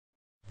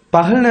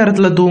பகல்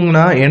நேரத்தில்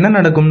தூங்கினா என்ன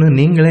நடக்கும்னு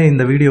நீங்களே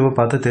இந்த வீடியோவை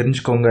பார்த்து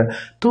தெரிஞ்சுக்கோங்க.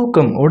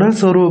 தூக்கம் உடல்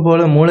சோர்வு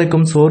போல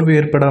மூளைக்கும் சோர்வு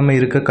ஏற்படாமல்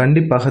இருக்க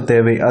கண்டிப்பாக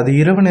தேவை. அது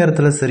இரவு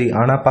நேரத்தில் சரி.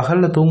 ஆனால்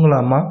பகலில்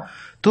தூங்கலாமா?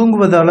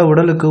 தூங்குவதால்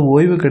உடலுக்கு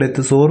ஓய்வு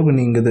கிடைத்து சோர்வு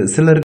நீங்குது.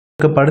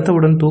 சிலருக்கு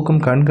படுத்தவுடன்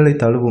தூக்கம் கண்களை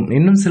தழுவும்.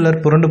 இன்னும்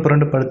சிலர் புரண்டு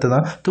புரண்டு படுத்து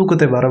தான்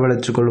தூக்கத்தை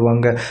வரவழைச்சு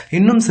கொள்வாங்க.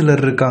 இன்னும்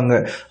சிலர் இருக்காங்க,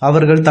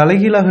 அவர்கள்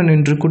தலைகீழாக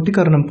நின்று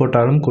குட்டிக்கரணம்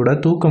போட்டாலும் கூட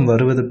தூக்கம்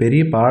வருவது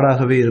பெரிய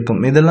பாடாகவே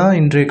இருக்கும். இதெல்லாம்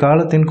இன்றைய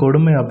காலத்தின்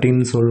கொடுமை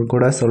அப்படின்னு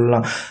கூட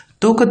சொல்லலாம்.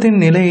 தூக்கத்தின்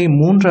நிலையை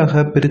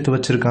 3ஆக பிரித்து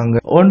வச்சிருக்காங்க.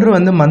 ஒன்று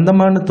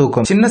மந்தமான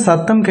தூக்கம், சின்ன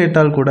சத்தம்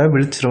கேட்டால் கூட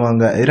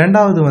விழிச்சிருவாங்க.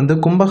 இரண்டாவது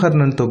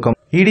கும்பகர்ணன் தூக்கம்,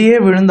 இடியே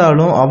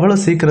விழுந்தாலும்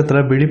அவ்வளவு சீக்கிரத்துல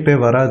விழிப்பே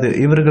வராது.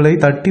 இவர்களை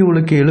தட்டி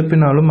உலுக்கி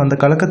எழுப்பினாலும் அந்த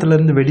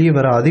கலக்கத்திலிருந்து வெளியே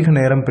வர அதிக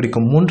நேரம்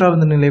பிடிக்கும்.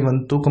 மூன்றாவது நிலை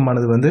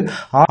தூக்கமானது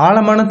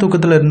ஆழமான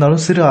தூக்கத்தில்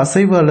இருந்தாலும் சிறு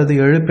அசைவு அல்லது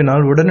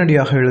எழுப்பினால்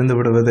உடனடியாக எழுந்து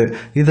விடுவது.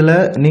 இதுல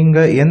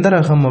நீங்க எந்த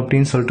ரகம்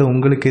அப்படின்னு சொல்லிட்டு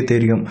உங்களுக்கே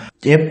தெரியும்.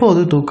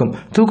 எப்போது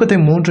தூக்கத்தை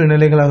 3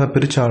 நிலைகளாக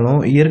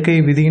பிரிச்சாலும் இயற்கை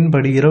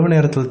விதியின்படி இரவு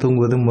நேரத்தில்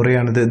தூங்குவது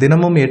முறையானது.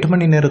 தினமும் 8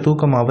 மணி நேர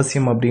தூக்கம்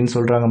அவசியம் அப்படின்னு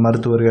சொல்றாங்க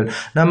மருத்துவர்கள்.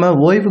 நம்ம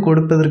ஓய்வு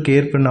கொடுப்பதற்கு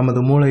ஏற்ப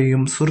நமது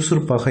மூளையும்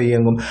சுறுசுறுப்பாக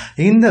இயங்கும்.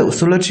 இந்த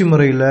சுழற்சி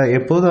முறையில்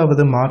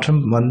எப்போதாவது மாற்றம்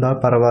வந்தால்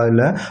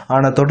பரவாயில்ல.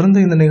 ஆனால் தொடர்ந்து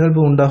இந்த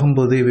நிகழ்வு உண்டாகும்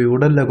போது இவை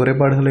உடல்ல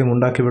குறைபாடுகளை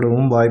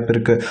உண்டாக்கிவிடவும் வாய்ப்பு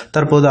இருக்கு.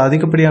 தற்போது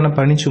அதிகப்படியான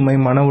பணிச்சுமை,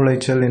 மன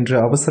உளைச்சல் என்று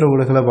அவசர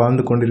உலகில்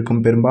வாழ்ந்து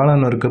கொண்டிருக்கும்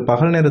பெரும்பாலானோருக்கு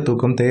பகல் நேர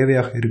தூக்கம்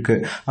தேவையாக இருக்கு.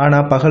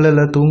 ஆனால்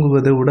பகலில்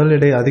தூங்குவது உடல்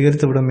எடை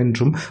அதிகரித்துவிடும்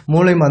என்றும்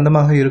மூளை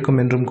மந்தமாக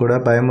இருக்கும் என்றும்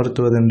கூட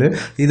பயமுறுத்துவதுண்டு.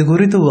 இது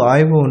குறித்து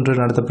ஆய்வு ஒன்று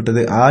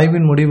நடத்தப்பட்டது.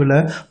 ஆய்வின் முடிவில்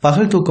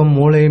பகல் தூக்கம்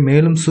மூளையை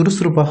மேலும்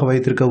சுறுசுறுப்பாக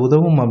வைத்திருக்க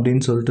உதவும்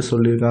அப்படின்னு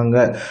சொல்லியிருக்காங்க.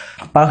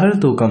 பகல்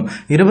தூக்கம்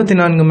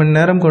 24 மணி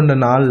நேரம் கொண்ட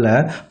நாளில்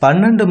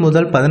 12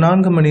 முதல்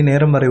 14 மணி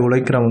நேரம் வரை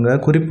உழைக்கிறவங்க,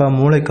 குறிப்பாக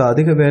மூளைக்கு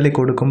அதிக வேலை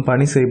கொடுக்கும்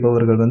பணி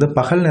செய்பவர்கள்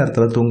பகல்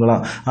நேரத்தில்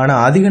தூங்கலாம். ஆனால்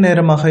அதிக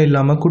நேரமாக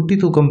இல்லாமல் குட்டி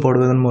தூக்கம்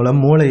போடுவதன் மூலம்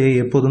மூளையை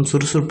எப்போதும்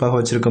சுறுசுறுப்பாக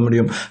வச்சிருக்க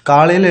முடியும்.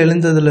 காலையில்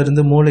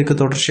எழுந்ததிலிருந்து மூளைக்கு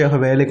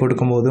தொடர்ச்சியாக வேலை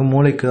கொடுக்கும் போது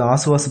மூளைக்கு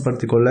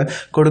ஆசுவாசப்படுத்திக் கொள்ள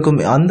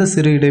கொடுக்கும் அந்த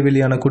சிறு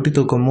இடைவெளியான குட்டி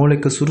தூக்கம்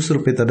மூளைக்கு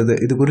சுறுசுறுப்பை தருது.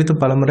 இது குறித்து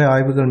பலமுறை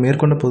ஆய்வுகள்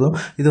மேற்கொண்ட போதும்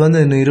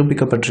இது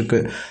நிரூபிக்கப்பட்டிருக்கு.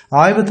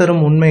 ஆய்வு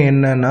தரும் உண்மை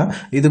என்னன்னா,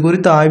 இது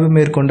குறித்து ஆய்வு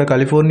மேற்கொண்ட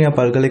கலிபோர்னியா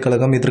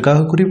பல்கலைக்கழகம்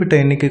இதற்காக குறிப்பிட்ட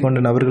எண்ணிக்கை கொண்ட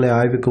நபர்களை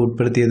ஆய்வுக்கு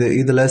உட்படுத்தியது.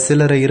 இதுல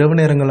சிலரை இரவு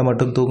நேரங்களில்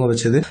மட்டும் தூங்க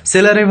வச்சது,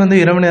 சிலரை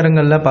இரவு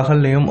நேரங்களில்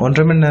பகல்லையும்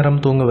 1.5 மணி நேரம்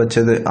தூங்க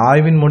வச்சது.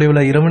 ஆய்வின்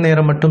முடிவில் இரவு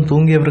நேரம் மட்டும்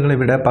தூங்கியவர்களை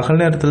விட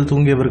பகல் நேரத்தில்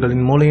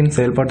தூங்கியவர்களின் மூளையின்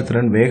செயல்பாட்டு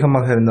திறன்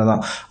வேகமாக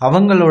இருந்ததாம்.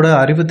 அவங்களோட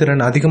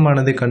அறிவுத்திறன்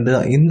அதிகமானதை கண்டு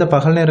இந்த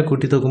பகல் நேர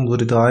கூட்டி தூக்கம்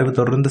குறித்து ஆய்வு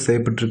தொடர்ந்து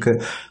செய்யப்பட்டிருக்கு.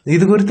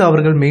 இது குறித்து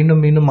அவர்கள்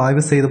மீண்டும் மீண்டும்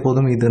ஆய்வு செய்த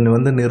போதும் இது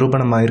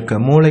நிரூபணமாயிருக்கு.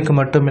 மூளைக்கு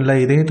மட்டுமில்லை,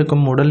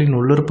 இதயத்துக்கும் உடலின்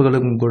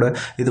உள்ளுறுப்புகளுக்கும் கூட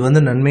இது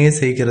நன்மையை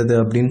செய்கிறது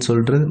அப்படின்னு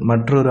சொல்லிட்டு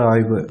மற்றொரு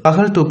ஆய்வு.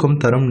 பகல் தூக்கம்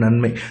தரும்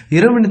நன்மை.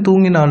 இரவு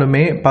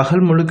தூங்கினாலுமே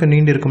பகல் முழுக்க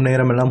நீண்டிருக்கும்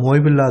நேரமெல்லாம்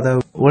ஓய்வில்லாத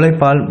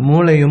உழைப்பால்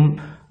மூளையும்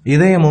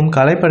இதயமும்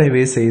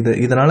களைப்படைவே செய்யுது.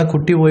 இதனால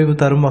குட்டி ஓய்வு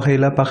தரும்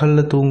வகையில்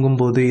பகலில் தூங்கும்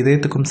போது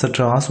இதயத்துக்கும்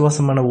சற்று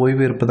ஆசுவாசமான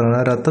ஓய்வு இருப்பதனால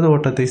ரத்த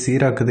ஓட்டத்தை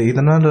சீராக்குது.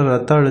 இதனால்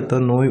ரத்த அழுத்த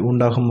நோய்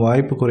உண்டாகும்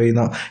வாய்ப்பு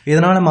குறைதான்.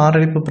 இதனால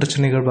மாரடைப்பு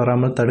பிரச்சனைகள்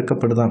வராமல்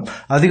தடுக்கப்படுதான்.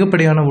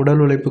 அதிகப்படியான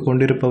உடல் உழைப்பு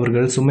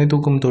கொண்டிருப்பவர்கள், சுமை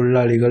தூக்கும்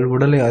தொழிலாளிகள்,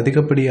 உடலை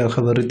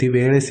அதிகப்படியாக வருத்தி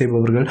வேலை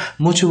செய்பவர்கள்,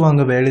 மூச்சு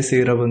வாங்க வேலை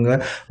செய்கிறவங்க,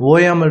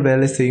 ஓயாமல்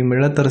வேலை செய்யும்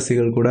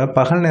இளத்தரசிகள் கூட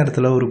பகல்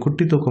நேரத்தில் ஒரு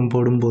குட்டி தூக்கம்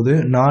போடும்போது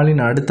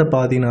நாளின் அடுத்த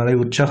பாதி நாளை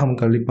உற்சாகம்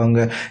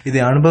கழிப்பாங்க.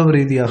 இதை அனுபவ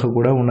ரீதியாக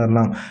கூட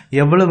உணரலாம்.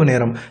 எவ்வளவு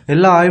நேரம்?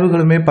 எல்லா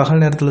ஆய்வுகளுமே பகல்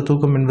நேரத்தில்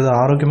தூக்கம் என்பது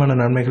ஆரோக்கியமான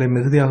நன்மைகளை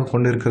மிகுதியாக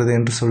கொண்டிருக்கிறது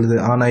என்று சொல்லுது.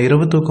 ஆனால்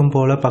இரவு தூக்கம்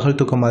போல பகல்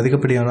தூக்கம்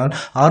அதிகப்படியானால்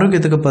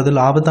ஆரோக்கியத்துக்கு பதில்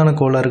ஆபத்தான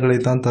கோளாறுகளை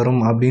தான் தரும்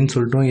அப்படின்னு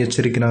சொல்லிட்டு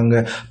எச்சரிக்கிறாங்க.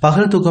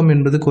 பகல் தூக்கம்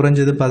என்பது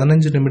குறைஞ்சது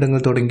 15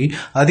 நிமிடங்கள் தொடங்கி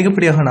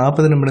அதிகப்படியாக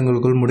 40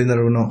 நிமிடங்களுக்குள்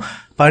முடிந்துடணும்.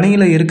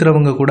 பணியில்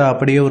இருக்கிறவங்க கூட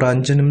அப்படியே ஒரு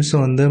 5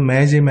 நிமிஷம்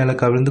மேஜை மேலே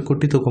கவிழ்ந்து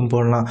குட்டி தூக்கம்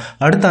போடலாம்.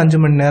 அடுத்த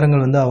 5 மணி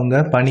நேரங்கள்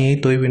அவங்க பணியை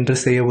தொய்வின்றி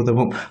செய்ய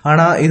உதவும்.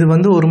 ஆனால் இது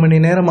 1 மணி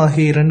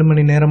நேரமாகி 2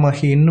 மணி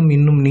நேரமாகி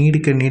இன்னும்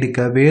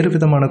நீடிக்க வேறு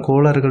விதமான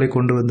கோளாறுகளை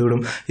கொண்டு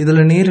வந்துவிடும்.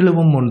 இதில்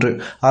நீரிழிவும் ஒன்று.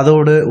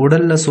 அதோடு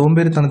உடல்ல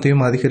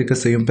சோம்பேறித்தனத்தையும் அதிகரிக்க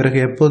செய்யும். பிறகு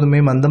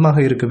எப்போதுமே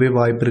மந்தமாக இருக்கவே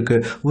வாய்ப்பு இருக்கு.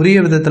 உரிய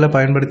விதத்தில்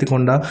பயன்படுத்தி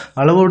கொண்டால்,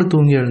 அளவோடு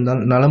தூங்கி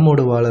எழுந்தால்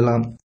நலமோடு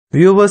வாழலாம்.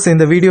 வியூவர்ஸ்,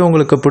 இந்த வீடியோ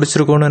உங்களுக்கு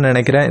பிடிச்சிருக்கும்னு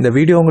நினைக்கிறேன். இந்த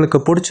வீடியோ உங்களுக்கு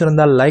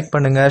பிடிச்சிருந்தால் லைக்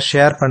பண்ணுங்க,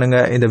 ஷேர் பண்ணுங்க.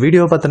 இந்த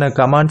வீடியோ பற்றின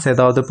கமெண்ட்ஸ்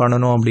ஏதாவது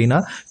பண்ணணும் அப்படின்னா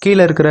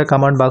கீழே இருக்கிற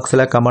கமெண்ட்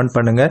பாக்ஸில் கமெண்ட்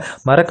பண்ணுங்க.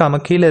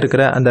 மறக்காம கீழே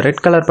இருக்கிற அந்த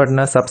ரெட் கலர்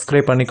பட்டனை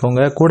சப்ஸ்கிரைப்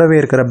பண்ணிக்கோங்க. கூடவே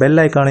இருக்கிற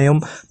பெல்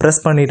ஐக்கானையும்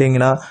ப்ரெஸ்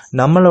பண்ணிட்டீங்கன்னா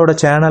நம்மளோட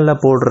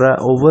சேனலில் போடுற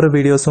ஒவ்வொரு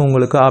வீடியோஸும்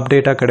உங்களுக்கு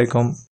அப்டேட்டாக கிடைக்கும்.